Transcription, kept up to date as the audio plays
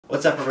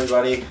What's up,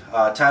 everybody?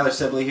 Tyler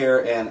Sibley here,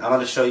 and I'm going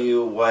to show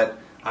you what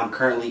I'm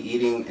currently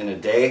eating in a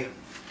day.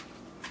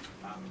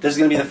 This is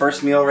going to be the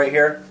first meal right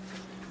here.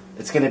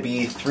 It's going to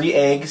be 3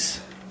 eggs,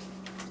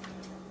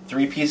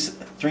 3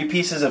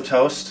 pieces of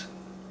toast,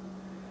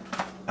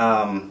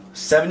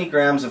 70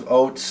 grams of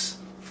oats,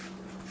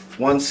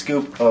 1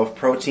 scoop of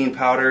protein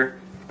powder,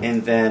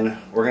 and then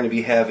we're going to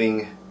be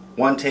having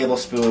 1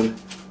 tablespoon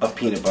of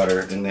peanut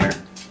butter in there,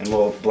 and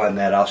we'll blend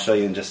that. I'll show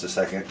you in just a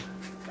second.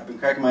 I've been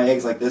cracking my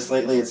eggs like this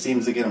lately. It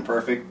seems to get them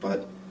perfect,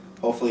 but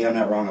hopefully I'm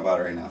not wrong about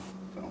it right now.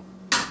 So,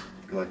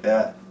 go like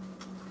that.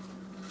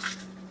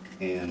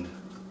 And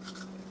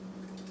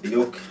the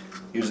yolk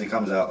usually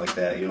comes out like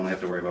that. You don't have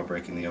to worry about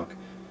breaking the yolk.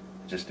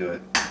 Just do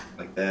it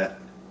like that.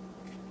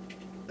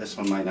 This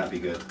one might not be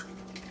good.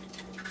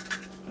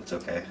 It's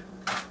okay.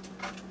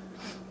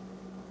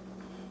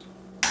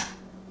 There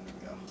we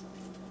go.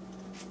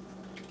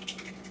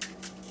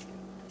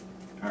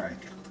 Alright.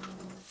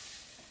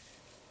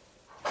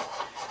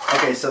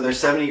 Okay, so there's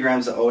 70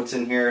 grams of oats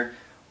in here,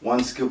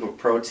 1 scoop of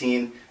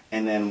protein,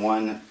 and then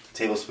 1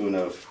 tablespoon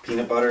of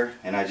peanut butter,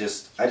 and I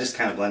just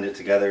kind of blend it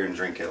together and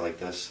drink it like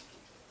this.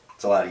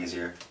 It's a lot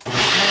easier.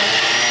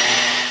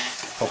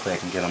 Hopefully I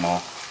can get them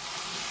all.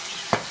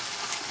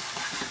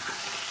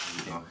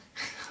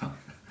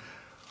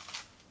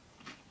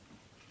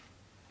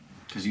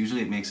 Because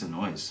usually it makes a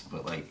noise,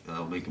 but like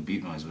it'll make a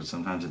beep noise, but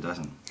sometimes it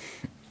doesn't.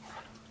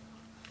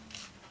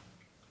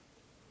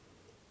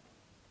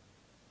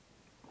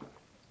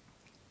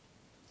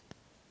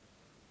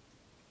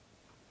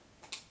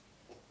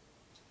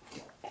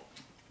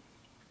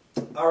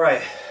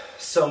 Alright,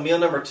 so meal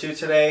number 2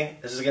 today.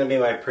 This is going to be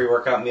my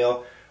pre-workout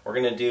meal. We're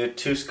going to do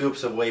 2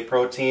 scoops of whey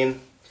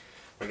protein.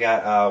 We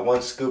got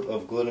 1 scoop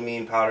of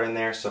glutamine powder in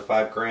there, so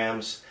 5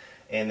 grams.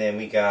 And then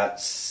we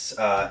got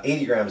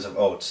 80 grams of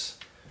oats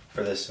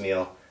for this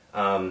meal.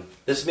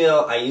 This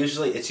meal,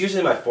 it's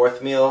usually my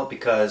 4th meal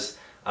because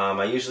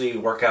I usually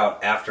work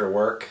out after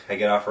work. I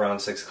get off around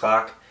 6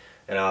 o'clock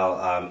and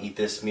I'll eat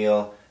this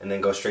meal and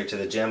then go straight to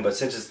the gym. But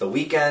since it's the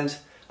weekend,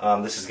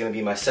 this is going to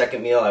be my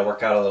 2nd meal. I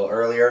work out a little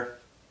earlier.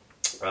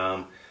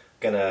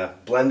 Gonna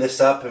blend this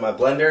up in my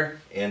blender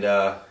and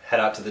head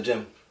out to the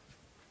gym.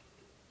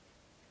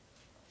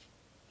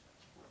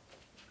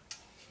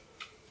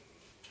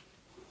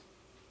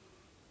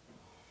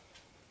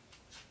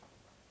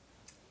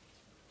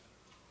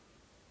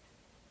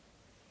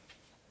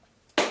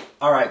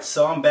 Alright,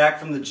 so I'm back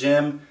from the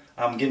gym.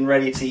 I'm getting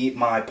ready to eat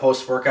my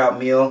post-workout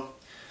meal.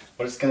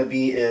 What it's going to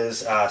be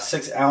is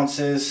 6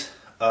 ounces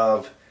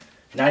of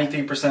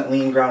 93%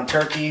 lean ground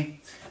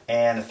turkey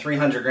and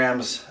 300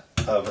 grams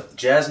of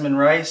jasmine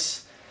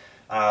rice.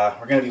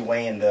 We're going to be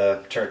weighing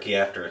the turkey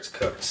after it's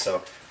cooked,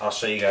 so I'll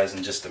show you guys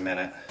in just a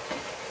minute.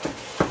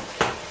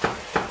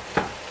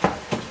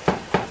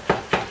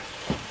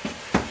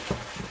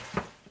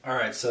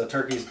 Alright, so the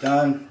turkey's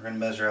done. We're going to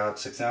measure out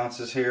 6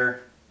 ounces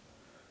here.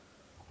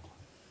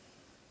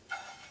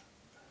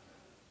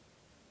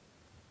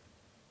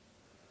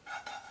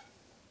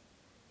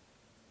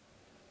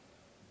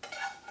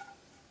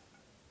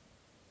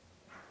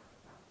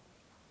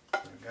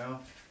 There we go.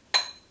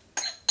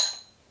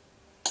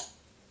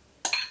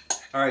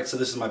 Alright, so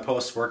this is my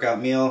post-workout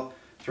meal.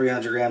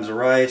 300 grams of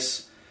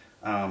rice,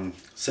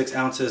 6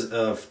 ounces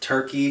of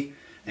turkey,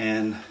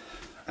 and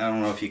I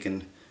don't know if you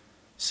can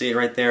see it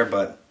right there,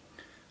 but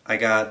I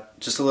got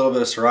just a little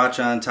bit of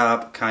sriracha on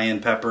top,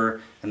 cayenne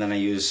pepper, and then I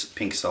use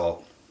pink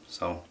salt.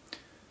 So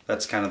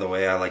that's kind of the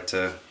way I like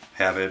to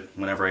have it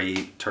whenever I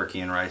eat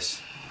turkey and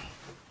rice.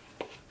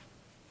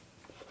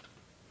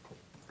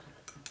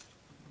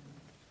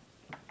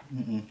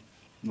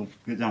 Nope,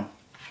 get down.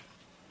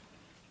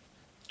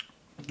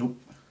 Nope.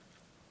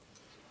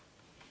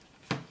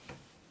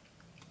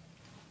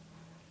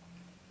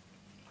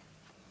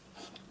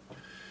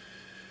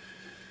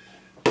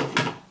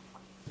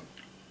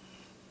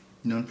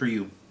 None for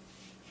you.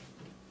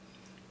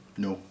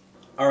 No.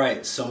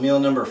 Alright, so meal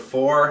number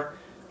 4.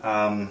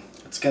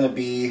 It's going to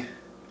be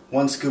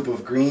 1 scoop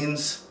of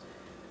greens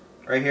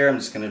right here. I'm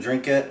just going to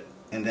drink it.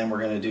 And then we're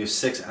going to do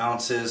 6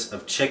 ounces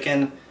of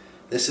chicken.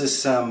 This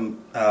is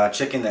some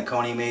chicken that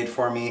Coney made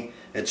for me.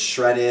 It's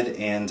shredded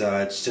and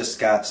it's just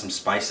got some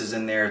spices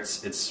in there.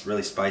 It's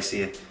really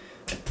spicy. It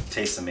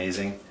tastes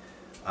amazing.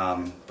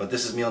 But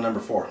this is meal number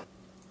 4.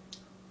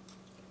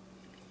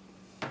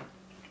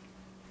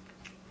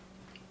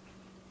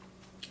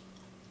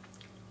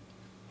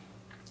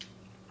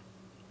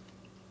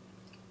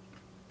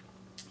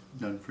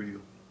 None for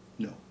you.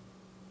 No.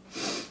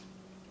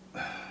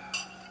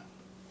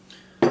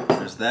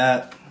 There's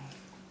that.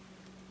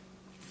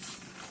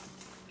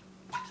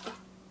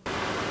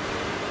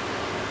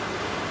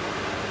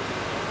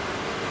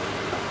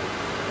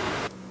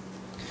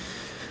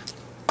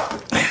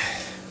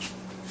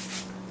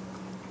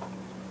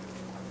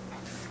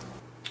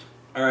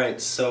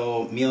 Alright,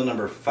 so meal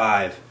number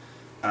 5.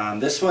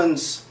 This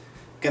one's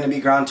going to be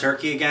ground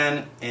turkey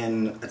again,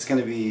 and it's going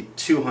to be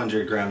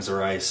 200 grams of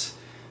rice.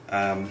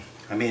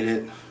 I made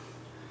it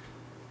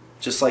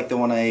just like the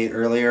one I ate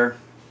earlier,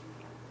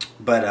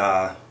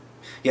 but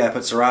Yeah, I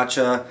put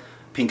sriracha,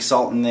 pink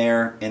salt in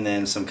there, and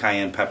then some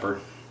cayenne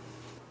pepper.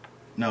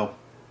 No.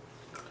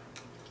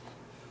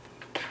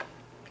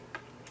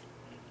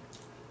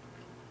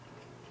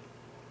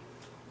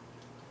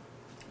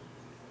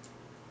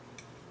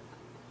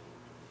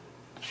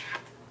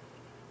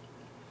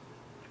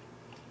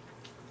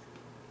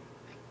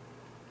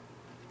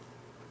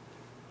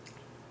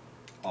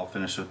 I'll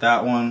finish with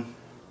that one.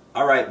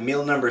 Alright,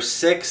 meal number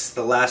 6,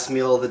 the last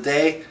meal of the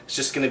day. It's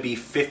just going to be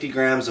 50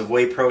 grams of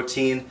whey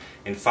protein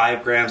and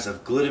 5 grams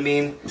of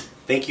glutamine.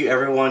 Thank you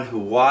everyone who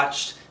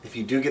watched. If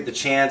you do get the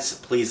chance,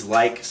 please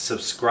like,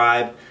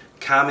 subscribe,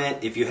 comment.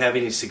 If you have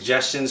any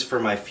suggestions for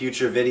my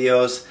future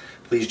videos,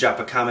 please drop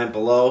a comment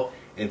below.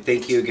 And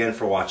thank you again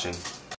for watching.